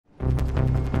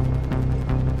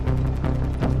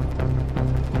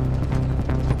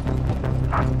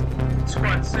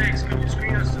1-6, could you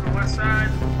screen us to the west side?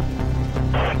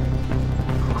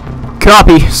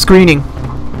 Copy. Screening. Good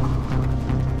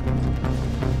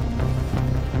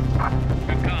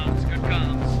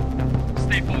comms.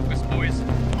 Stay focused, boys.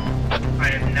 I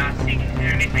have not seen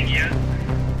anything yet.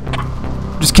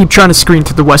 Just keep trying to screen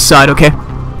to the west side, okay?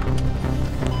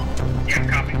 Yeah,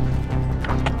 copy.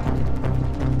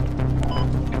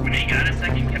 When you got a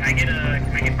second, can I get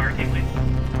parking, please?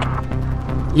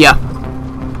 Yeah.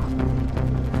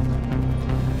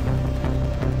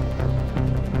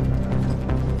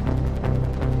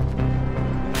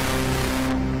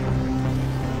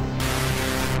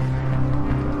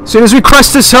 As soon as we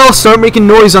crest this hill, start making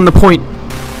noise on the point.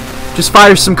 Just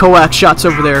fire some coax shots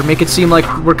over there. Make it seem like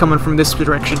we're coming from this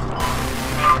direction. Hold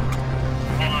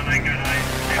on, I got eyes.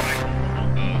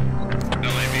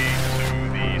 LAB to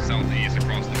the southeast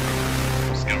across the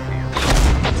river. Scout car.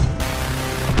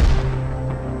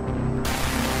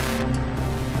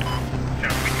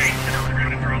 Shall we change it? We're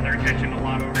gonna draw their attention a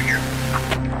lot over here.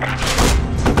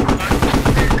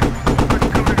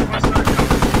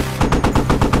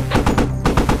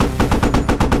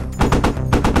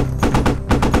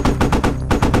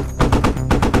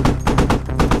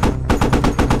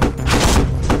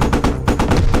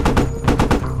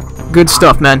 Good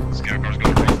stuff, man. Scout car's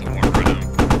going across the water right now.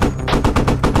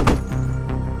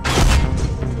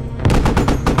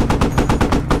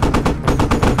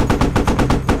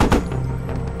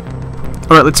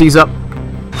 Alright, let's ease up.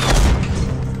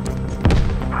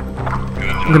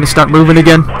 I'm gonna start moving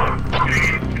again. Can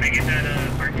I get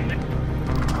that parking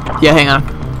lot? Yeah, hang on.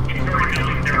 These already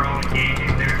buildings, they're all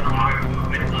engaged. There's a lot of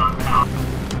movement up top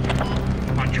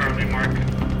on Charlie Mark.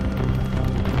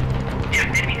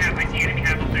 Yeah, enemy half. I see enemy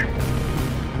half up there.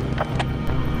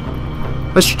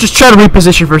 Let's just try to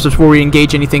reposition first before we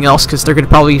engage anything else, because they're gonna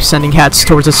probably be sending hats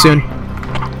towards us soon.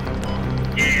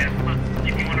 Yeah,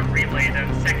 if you want to relay the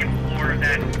second floor of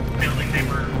that building, they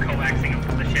were coaxing up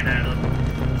the shit out of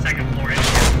the second floor.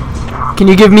 Can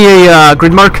you give me a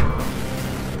grid mark?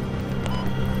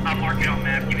 I'll mark it on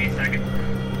map. Give me a second.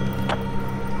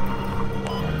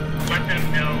 Let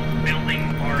them know.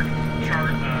 Building mark.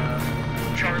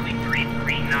 Charlie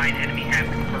 339. Enemy half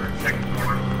confirmed. Second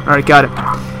floor. Alright, got it.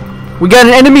 We got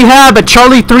an enemy hab at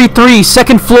Charlie 33,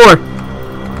 second floor.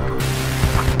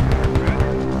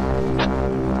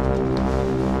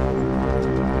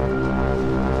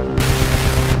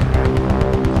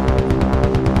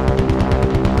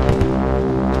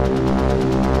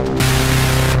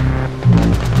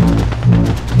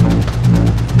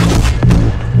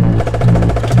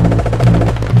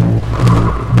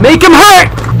 Make him hurt!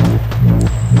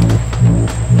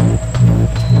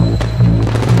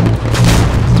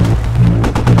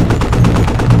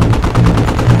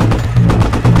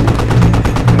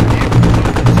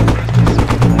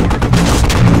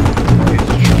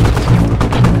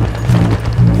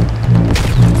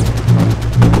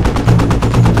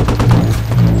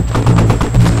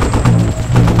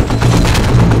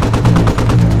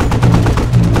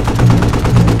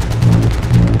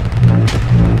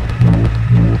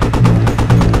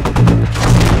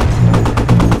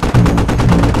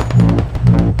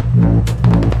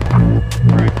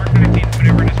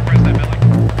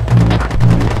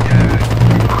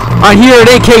 I hear an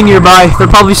AK nearby. They're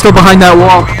probably still behind that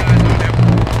wall.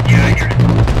 Yeah, I hear it.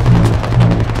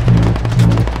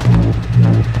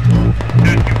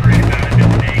 Not too worried about it.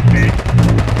 Just an egg, man.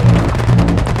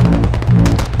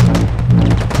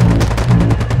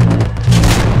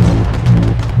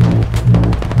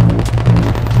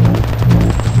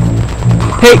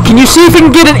 Hey, can you see if you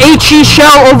can get an HE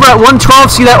shell over at 112?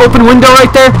 See that open window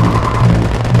right there?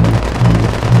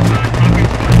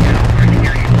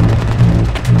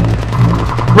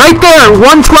 Right there,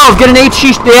 112, get an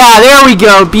HE, yeah, there we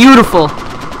go, beautiful.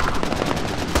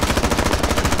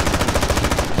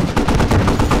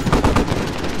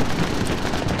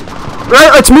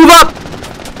 Right, let's move up.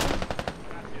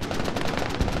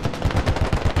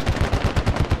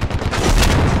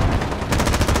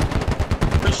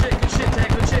 Good shit, Tag,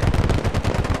 good shit.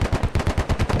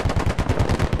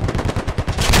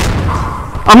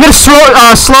 I'm gonna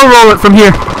slow roll it from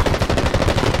here.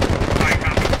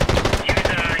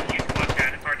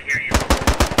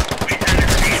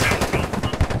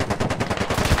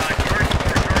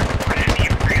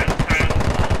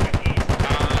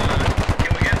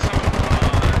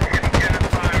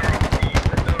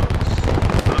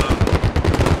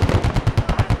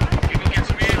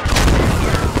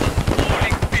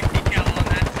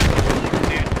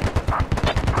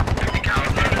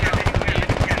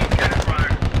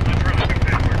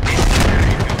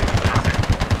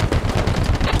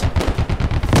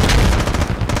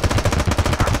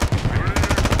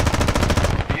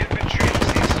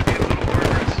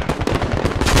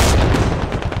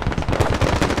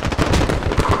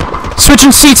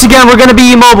 Switching seats again. We're gonna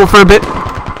be immobile for a bit.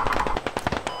 Copy.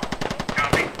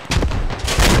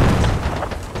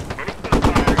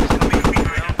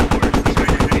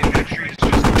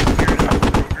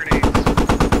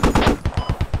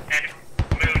 And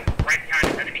Moon, right behind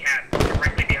us, enemy hat.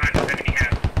 Directly behind us, enemy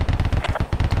hat.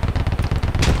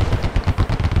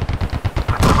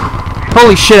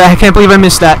 Holy shit! I can't believe I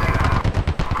missed that.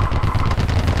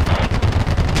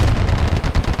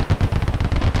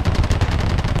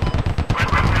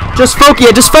 Just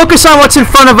focus on what's in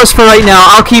front of us for right now.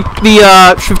 I'll keep the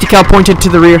 50 cal pointed to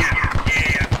the rear. Yeah.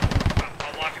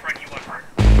 I'll watch front, you watch front.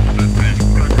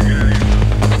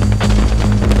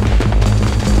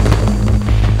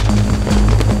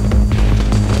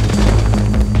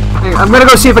 I'm gonna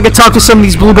go see if I can talk to some of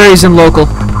these blueberries in local.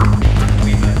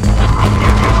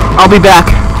 I'll be back.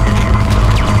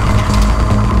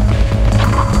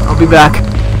 I'll be back.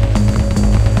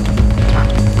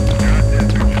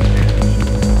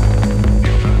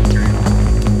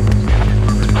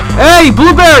 Hey,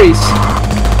 blueberries!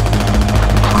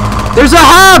 There's a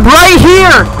hab right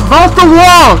here! Vault the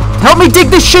wall! Help me dig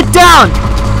this shit down!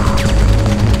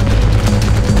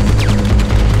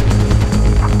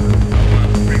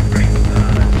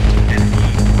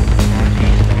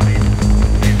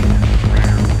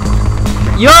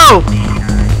 Yo!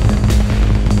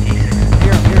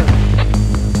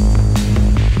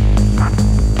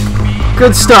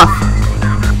 Good stuff.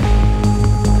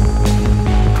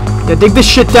 Yeah, dig this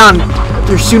shit down.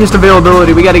 Their soonest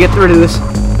availability. We gotta get rid of this.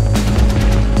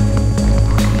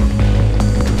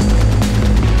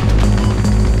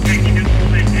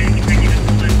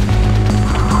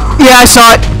 Yeah, I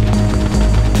saw it.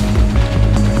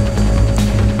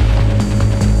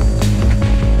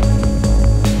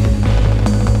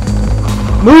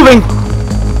 Moving.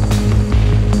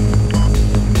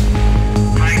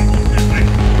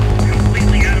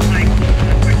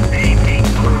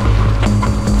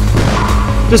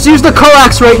 Just use the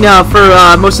coax right now for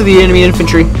most of the enemy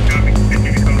infantry.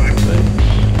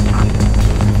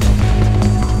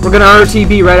 We're gonna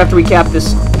RTB right after we cap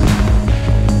this.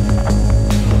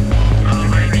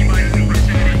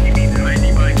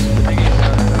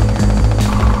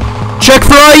 Check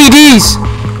for IEDs!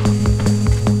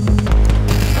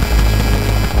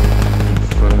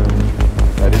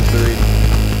 That is the reading.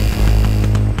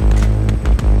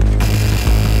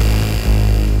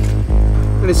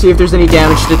 I'm gonna see if there's any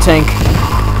damage to the tank.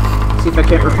 See if I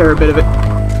can't repair a bit of it.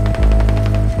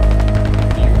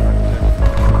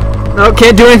 No,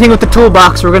 can't do anything with the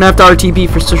toolbox. We're gonna have to RTB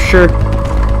for sure.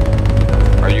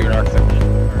 Are you an architect?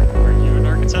 Are you an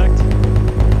architect?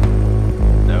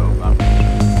 No, I'm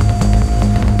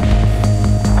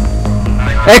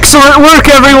Excellent work,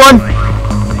 everyone!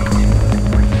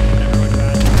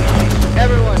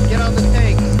 Everyone, get on the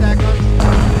tank. Stack on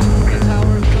the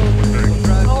tower of soldiers.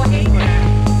 Drive to the way.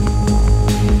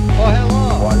 Oh,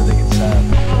 hello. Why do they get sad?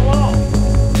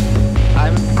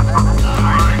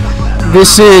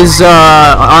 This is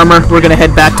armor. We're gonna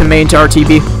head back to main to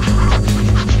RTB.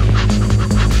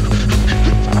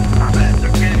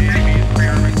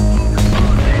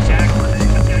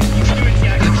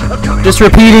 Just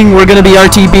repeating, we're gonna be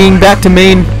RTBing back to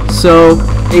main, so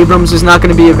Abrams is not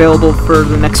gonna be available for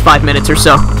the next 5 minutes or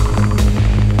so.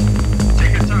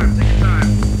 Take your time, take your time.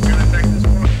 We're gonna attack this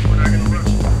point. We're not gonna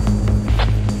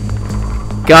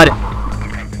rush. Got it.